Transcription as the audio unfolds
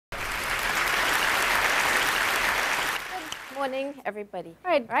morning, everybody.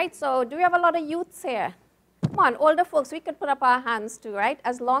 Right, so do we have a lot of youths here? Come on, older folks, we could put up our hands too, right?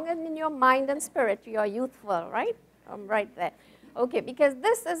 As long as in your mind and spirit you're youthful, right? Right there. Okay, because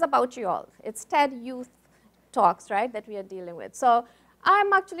this is about you all. It's TEDxYouth Talks, right, that we are dealing with. So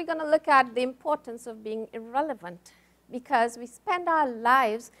I'm actually going to look at the importance of being irrelevant, because we spend our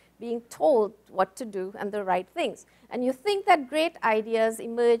lives being told what to do and the right things. And you think that great ideas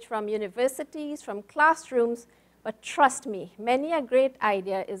emerge from universities, from classrooms, but trust me, many a great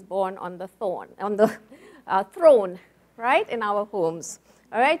idea is born on the throne, right, in our homes.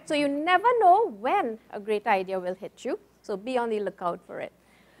 All right, so you never know when a great idea will hit you, so be on the lookout for it.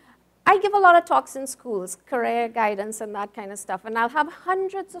 I give a lot of talks in schools, career guidance and that kind of stuff, and I'll have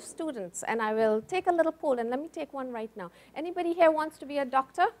hundreds of students, and I will take a little poll, and let me take one right now. Anybody here wants to be a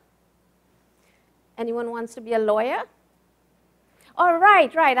doctor? Anyone wants to be a lawyer? All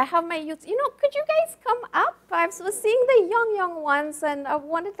right, I have my youth. You know, could you guys come up? I was seeing the young ones, and I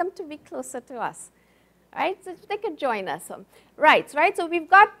wanted them to be closer to us. Right, so they could join us. Right, so we've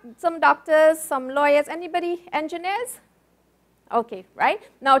got some doctors, some lawyers. Anybody engineers? Okay, right?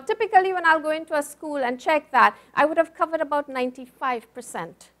 Now, typically when I'll go into a school and check that, I would have covered about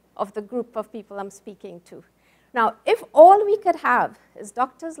 95% of the group of people I'm speaking to. Now, if all we could have is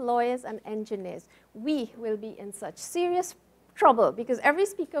doctors, lawyers, and engineers, we will be in such serious trouble, because every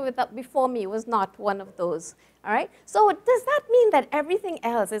speaker before me was not one of those. All right? So does that mean that everything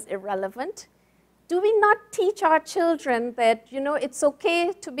else is irrelevant? Do we not teach our children that, you know, it's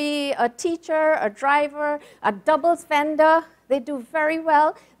okay to be a teacher, a driver, a doubles vendor? They do very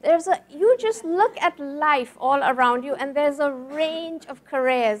well. You just look at life all around you, and there's a range of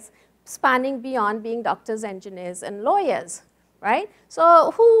careers spanning beyond being doctors, engineers, and lawyers, right?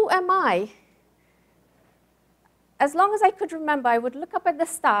 So who am I? As long as I could remember, I would look up at the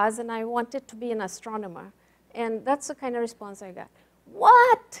stars, and I wanted to be an astronomer. And that's the kind of response I got.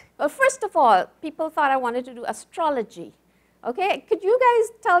 What? Well, first of all, people thought I wanted to do astrology. Okay, could you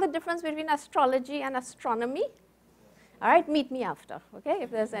guys tell the difference between astrology and astronomy? All right, meet me after, okay, if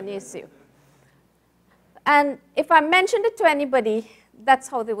there's any issue. And if I mentioned it to anybody, that's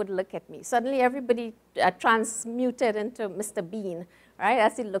how they would look at me. Suddenly, everybody transmuted into Mr. Bean, right?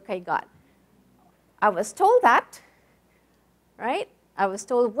 That's the look I got. I was told that, right? I was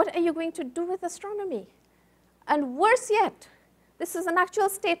told, what are you going to do with astronomy? And worse yet, this is an actual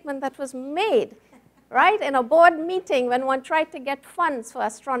statement that was made, right, in a board meeting when one tried to get funds for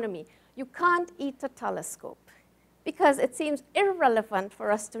astronomy. You can't eat a telescope, because it seems irrelevant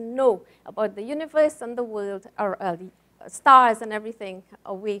for us to know about the universe and the world, or the stars and everything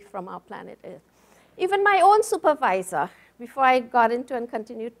away from our planet Earth. Even my own supervisor, before I got into and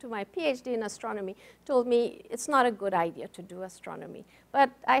continued to my PhD in astronomy, told me it's not a good idea to do astronomy. But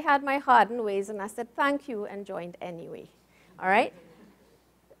I had my hardened ways, and I said, thank you, and joined anyway. All right?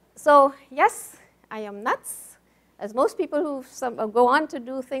 So yes, I am nuts. As most people who go on to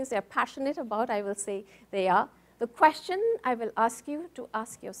do things they're passionate about, I will say they are. The question I will ask you to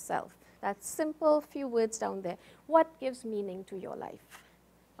ask yourself, that simple few words down there, what gives meaning to your life?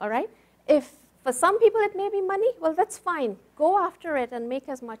 All right? If for some people it may be money, well, that's fine. Go after it and make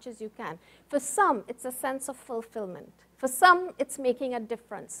as much as you can. For some, it's a sense of fulfillment. For some, it's making a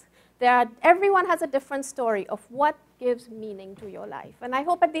difference. Everyone has a different story of what gives meaning to your life. And I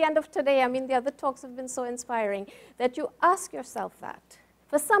hope at the end of today, I mean, the other talks have been so inspiring, that you ask yourself that.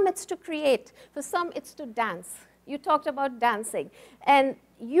 For some, it's to create. For some, it's to dance. You talked about dancing. And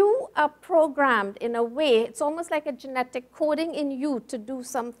you are programmed in a way, it's almost like a genetic coding in you to do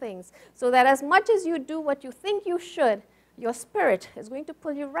some things. So that as much as you do what you think you should, your spirit is going to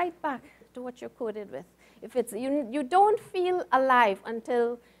pull you right back to what you're coded with. If it's, you don't feel alive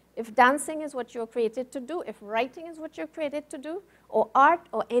until, if dancing is what you're created to do, if writing is what you're created to do, or art,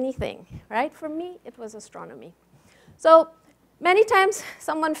 or anything, right? For me, it was astronomy. So many times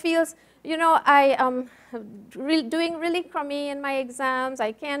someone feels, you know, I am doing really crummy in my exams,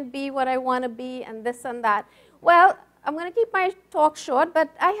 I can't be what I want to be, and this and that. Well, I'm going to keep my talk short,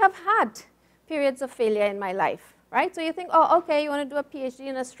 but I have had periods of failure in my life, right? So you think, oh, okay, you want to do a PhD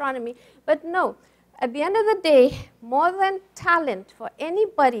in astronomy, but no. At the end of the day, more than talent for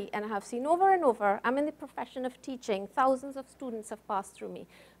anybody, and I have seen over and over, I'm in the profession of teaching, thousands of students have passed through me.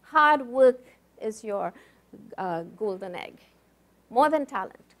 Hard work is your golden egg, more than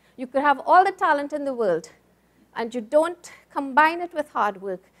talent. You could have all the talent in the world, and you don't combine it with hard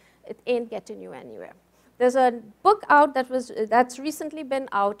work, it ain't getting you anywhere. There's a book out that's recently been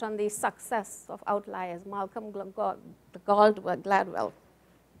out on the success of outliers, Malcolm Gladwell.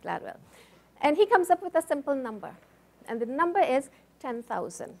 And he comes up with a simple number, and the number is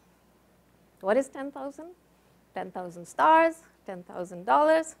 10,000. What is 10,000? 10,000 stars,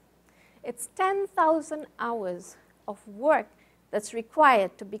 $10,000. It's 10,000 hours of work that's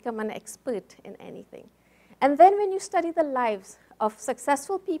required to become an expert in anything. And then when you study the lives of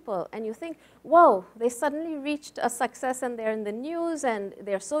successful people and you think, whoa, they suddenly reached a success and they're in the news and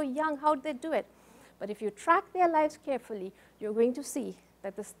they're so young, how'd they do it? But if you track their lives carefully, you're going to see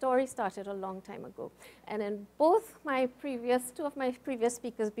that the story started a long time ago. And in both my two of my previous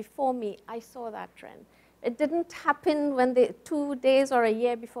speakers before me, I saw that trend. It didn't happen when 2 days or a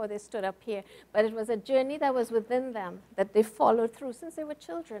year before they stood up here, but it was a journey that was within them that they followed through since they were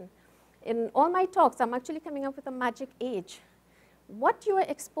children. In all my talks, I'm actually coming up with a magic age. What you are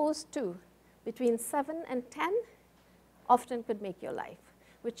exposed to between 7 and 10 often could make your life,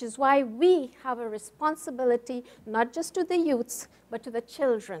 which is why we have a responsibility not just to the youths, but to the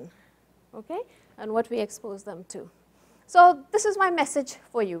children, okay, and what we expose them to. So this is my message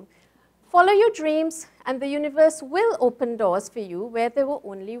for you. Follow your dreams, and the universe will open doors for you where there were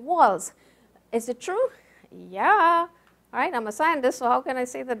only walls. Is it true? Yeah. All right, I'm a scientist, so how can I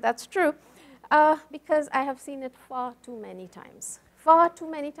say that that's true? Because I have seen it far too many times. Far too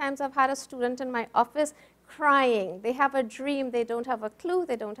many times I've had a student in my office crying. They have a dream, they don't have a clue,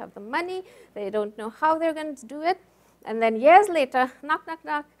 they don't have the money, they don't know how they're going to do it. And then years later, knock, knock,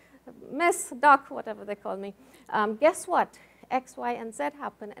 knock, Miss, Doc, whatever they call me, guess what? X, Y, and Z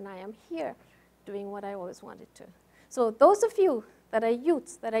happen, and I am here doing what I always wanted to. So those of you that are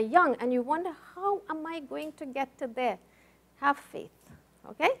youths, that are young, and you wonder, how am I going to get to there? Have faith,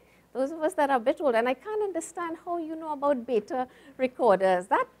 okay? Those of us that are a bit old, and I can't understand how you know about beta recorders.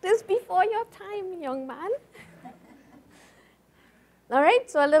 That is before your time, young man. All right,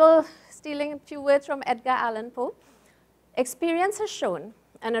 so a little stealing a few words from Edgar Allan Poe. Experience has shown,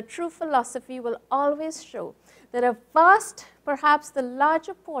 and a true philosophy will always show, that a vast, perhaps the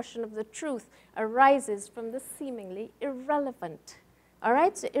larger portion of the truth arises from the seemingly irrelevant. All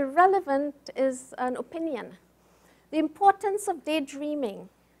right, so irrelevant is an opinion. The importance of daydreaming.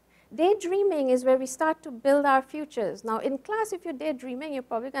 Daydreaming is where we start to build our futures. Now, in class, if you're daydreaming, you're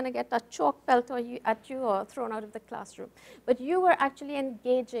probably going to get a chalk pelt at you or thrown out of the classroom. But you were actually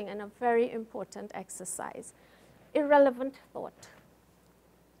engaging in a very important exercise. Irrelevant thought.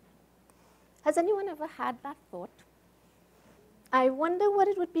 Has anyone ever had that thought? I wonder what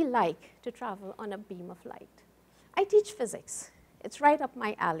it would be like to travel on a beam of light. I teach physics. It's right up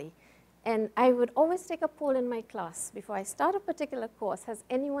my alley. And I would always take a poll in my class before I start a particular course. Has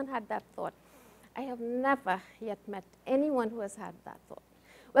anyone had that thought? I have never yet met anyone who has had that thought.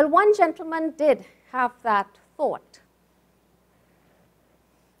 Well, one gentleman did have that thought.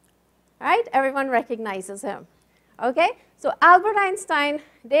 Right? Everyone recognizes him. Okay? So Albert Einstein,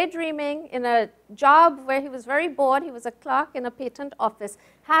 daydreaming in a job where he was very bored, he was a clerk in a patent office,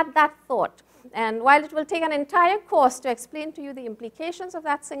 had that thought. And while it will take an entire course to explain to you the implications of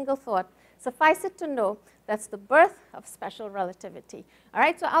that single thought, suffice it to know that's the birth of special relativity. All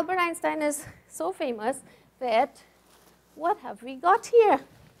right, so Albert Einstein is so famous that, what have we got here?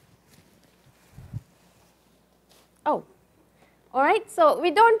 Oh. All right, so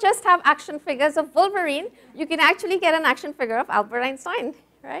we don't just have action figures of Wolverine. You can actually get an action figure of Albert Einstein,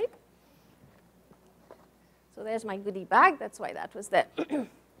 right? So there's my goodie bag. That's why that was there.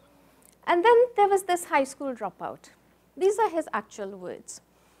 And then there was this high school dropout. These are his actual words.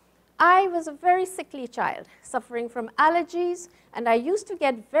 I was a very sickly child, suffering from allergies, and I used to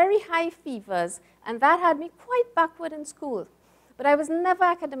get very high fevers, and that had me quite backward in school. But I was never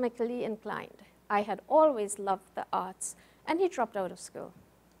academically inclined. I had always loved the arts. And he dropped out of school.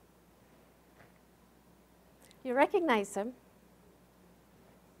 You recognize him?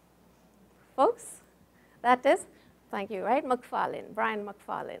 Folks, that is, thank you, right? McFarlane, Brian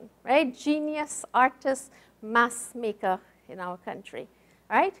McFarlane, right? Genius, artist, mass maker in our country,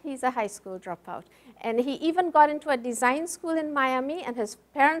 right? He's a high school dropout. And he even got into a design school in Miami, and his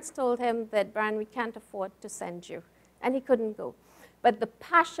parents told him that, Brian, we can't afford to send you. And he couldn't go. But the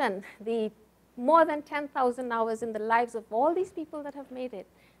passion, the more than 10,000 hours in the lives of all these people that have made it.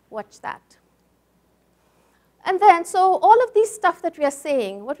 Watch that. And then, so all of these stuff that we are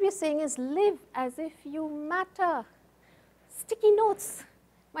saying, what we are saying is live as if you matter. Sticky notes.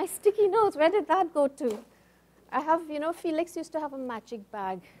 My sticky notes, where did that go to? I have, you know, Felix used to have a magic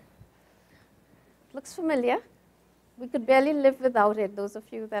bag. Looks familiar. We could barely live without it, those of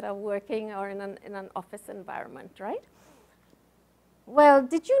you that are working or in an office environment, right? Well,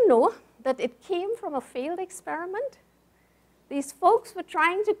 did you know that it came from a failed experiment? These folks were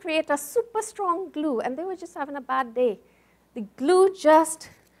trying to create a super strong glue, and they were just having a bad day. The glue just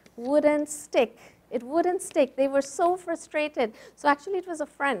wouldn't stick. It wouldn't stick. They were so frustrated. So actually, it was a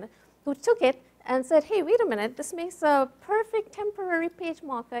friend who took it and said, hey, wait a minute, this makes a perfect temporary page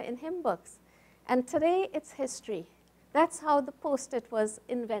marker in hymn books. And today it's history. That's how the Post-it was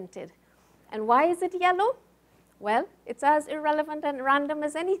invented. And why is it yellow? Well, it's as irrelevant and random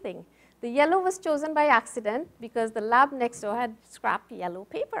as anything. The yellow was chosen by accident because the lab next door had scrapped yellow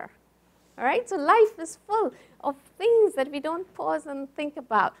paper. All right, so life is full of things that we don't pause and think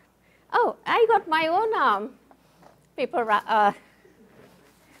about. Oh, I got my own paper wrap,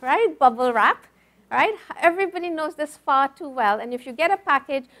 right, bubble wrap. All right, everybody knows this far too well. And if you get a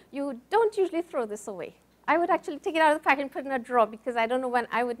package, you don't usually throw this away. I would actually take it out of the package and put it in a drawer because I don't know when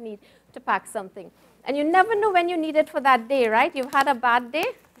I would need to pack something. And you never know when you need it for that day, right? You've had a bad day,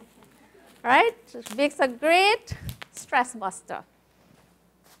 right? It makes a great stress buster.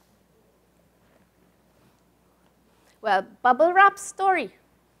 Well, bubble wrap story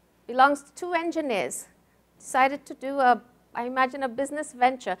belongs to two engineers. Decided to do I imagine a business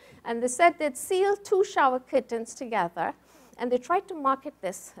venture. And they said they'd seal 2 shower curtains together. And they tried to market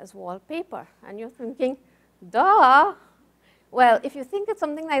this as wallpaper. And you're thinking, duh. Well, if you think that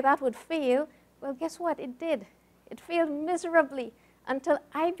something like that would fail, well, guess what? It did. It failed miserably until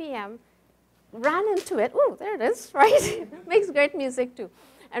IBM ran into it. Oh, there it is, right? Makes great music, too.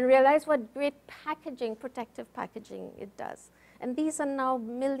 And realized what great packaging, protective packaging it does. And these are now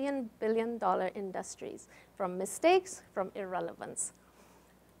billion-billion-dollar industries, from mistakes, from irrelevance.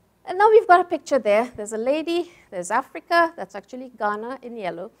 And now we've got a picture there. There's a lady, there's Africa, that's actually Ghana in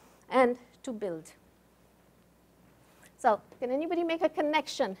yellow, and to build. So can anybody make a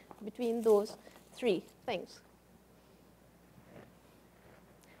connection between those 3 things?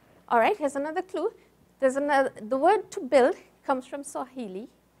 All right, here's another clue. The word to build comes from Swahili.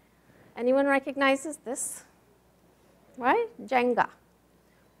 Anyone recognizes this? Right? Jenga.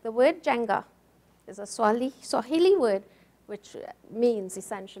 The word Jenga is a Swahili word which means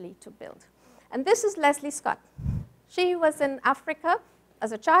essentially to build. And this is Leslie Scott. She was in Africa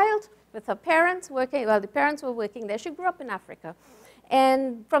as a child with her parents working, well, the parents were working there. She grew up in Africa.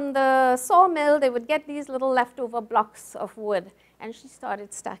 And from the sawmill, they would get these little leftover blocks of wood, and she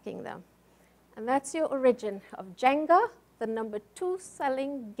started stacking them. And that's your origin of Jenga, the #2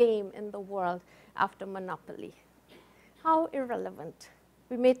 selling game in the world after Monopoly. How irrelevant.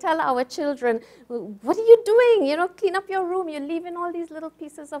 We may tell our children, what are you doing? You know, clean up your room. You're leaving all these little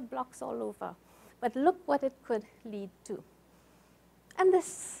pieces of blocks all over. But look what it could lead to. And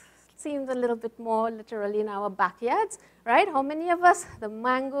this seems a little bit more literally in our backyards, right? How many of us, the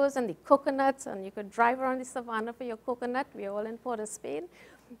mangoes and the coconuts, and you could drive around the savannah for your coconut. We're all in Port of Spain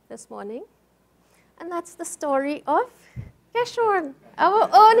this morning. And that's the story of Keshorn, our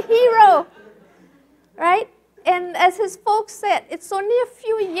own hero, right? And as his folks said, it's only a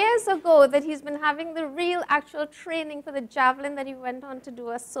few years ago that he's been having the real actual training for the javelin that he went on to do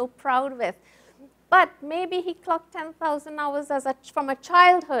us so proud with. But maybe he clocked 10,000 hours from a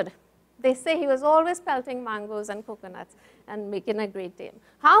childhood. They say he was always pelting mangoes and coconuts and making a great game.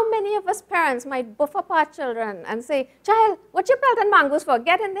 How many of us parents might buff up our children and say, child, what you pelting mangoes for?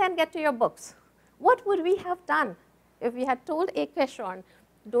 Get in there and get to your books. What would we have done if we had told A. Keshorn,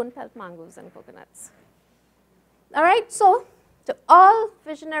 don't pelt mangoes and coconuts? All right, so to all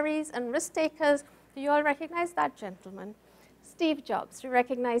visionaries and risk takers, do you all recognize that gentleman? Steve Jobs, you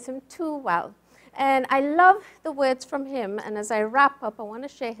recognize him too well. And I love the words from him, and as I wrap up, I want to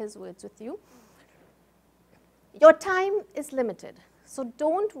share his words with you. Your time is limited, so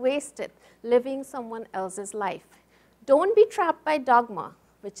don't waste it living someone else's life. Don't be trapped by dogma,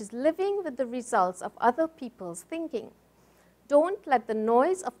 which is living with the results of other people's thinking. Don't let the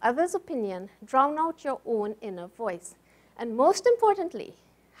noise of others' opinion drown out your own inner voice. And most importantly,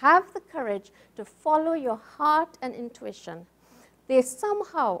 have the courage to follow your heart and intuition. They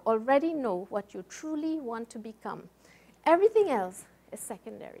somehow already know what you truly want to become. Everything else is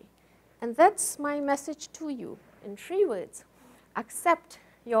secondary. And that's my message to you in 3 words. Accept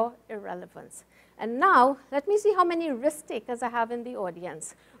your irrelevance. And now, let me see how many risk takers I have in the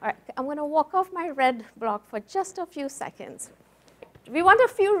audience. All right, I'm going to walk off my red block for just a few seconds. We want a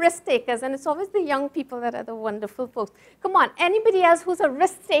few risk takers, and it's always the young people that are the wonderful folks. Come on, anybody else who's a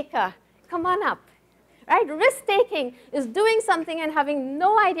risk taker, come on up. Right? Risk-taking is doing something and having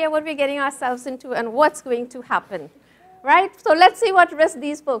no idea what we're getting ourselves into and what's going to happen. Right? So let's see what risk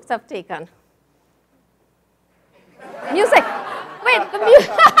these folks have taken. Music. Wait, the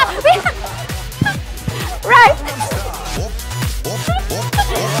music. Right.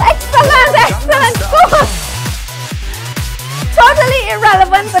 Excellent, excellent. Cool. Totally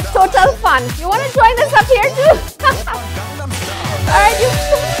irrelevant, but total fun. You want to join us up here too? All right,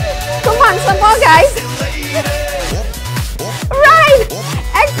 come on, some more guys. Right,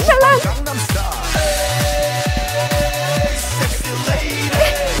 excellent.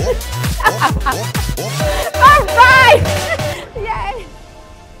 Ah.